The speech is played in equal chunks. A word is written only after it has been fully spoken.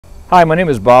Hi, my name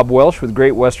is Bob Welsh with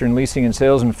Great Western Leasing and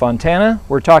Sales in Fontana.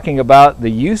 We're talking about the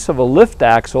use of a lift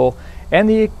axle and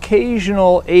the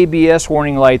occasional ABS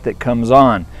warning light that comes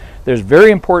on. There's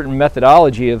very important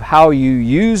methodology of how you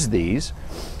use these.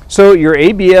 So your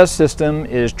ABS system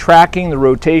is tracking the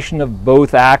rotation of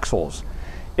both axles.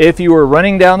 If you were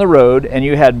running down the road and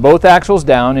you had both axles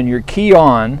down and your key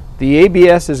on, the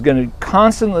ABS is going to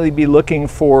constantly be looking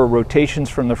for rotations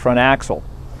from the front axle.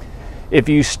 If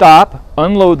you stop,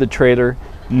 unload the trailer,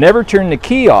 never turn the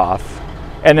key off,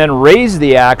 and then raise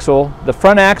the axle, the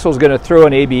front axle is going to throw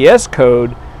an ABS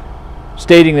code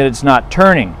stating that it's not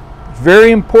turning. It's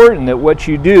very important that what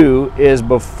you do is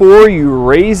before you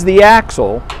raise the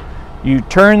axle, you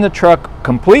turn the truck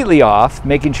completely off,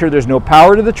 making sure there's no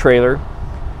power to the trailer,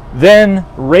 then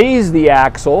raise the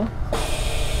axle,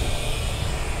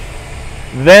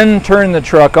 then turn the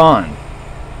truck on.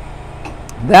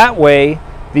 That way,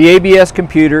 the ABS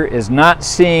computer is not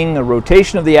seeing the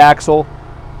rotation of the axle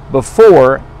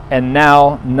before and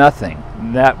now nothing.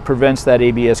 That prevents that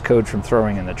ABS code from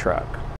throwing in the truck.